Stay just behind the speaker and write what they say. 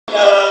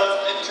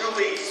2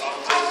 weeks.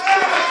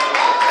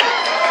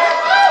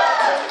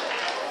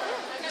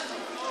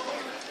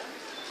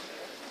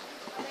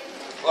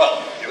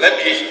 Well,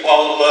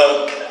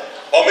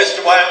 while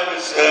Mr. Wang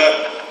was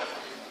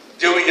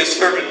doing his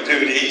servant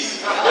duties,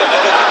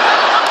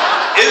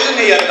 isn't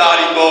he a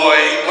naughty boy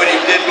when he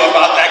did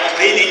about that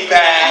cleaning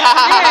bag?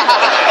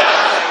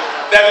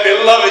 That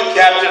beloved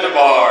captain of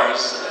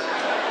ours.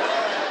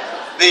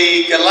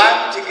 The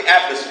galactic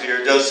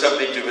atmosphere does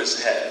something to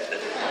his head.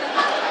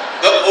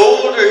 The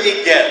older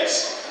he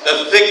gets,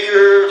 the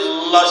thicker,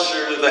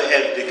 lusher the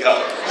head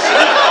becomes.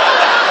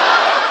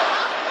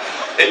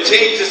 It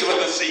changes with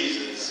the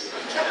seasons.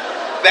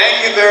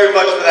 Thank you very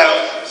much for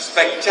that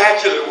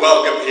spectacular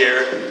welcome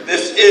here.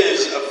 This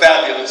is a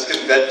fabulous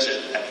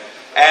convention.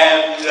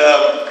 And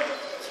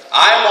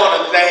I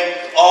want to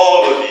thank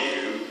all of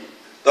you,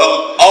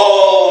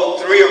 all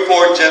 3 or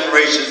 4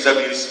 generations of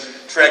you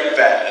Trek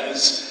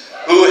fans,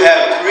 who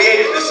have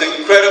created this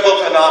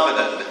incredible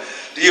phenomenon.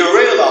 Do you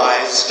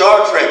realize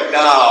Star Trek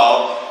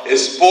now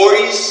is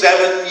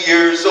 47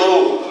 years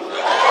old?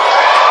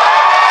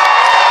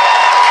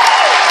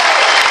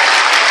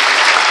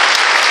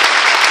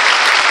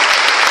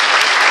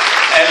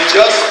 And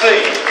just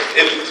think,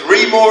 in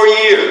 3 more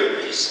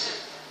years,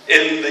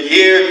 in the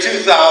year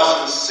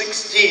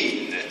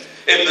 2016,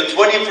 in the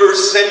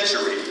 21st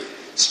century,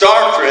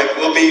 Star Trek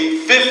will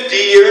be 50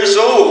 years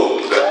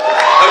old.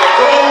 A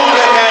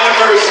golden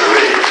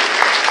anniversary.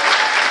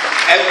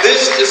 And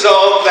this is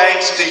all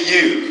thanks to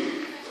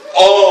you,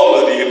 all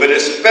of you, but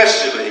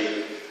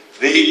especially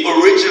the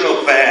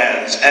original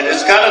fans. And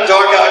it's kind of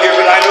dark out here,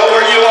 but I know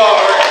where you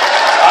are.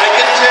 I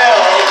can tell.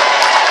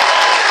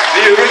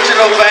 The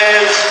original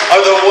fans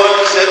are the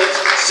ones that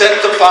set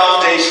the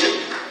foundation.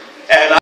 And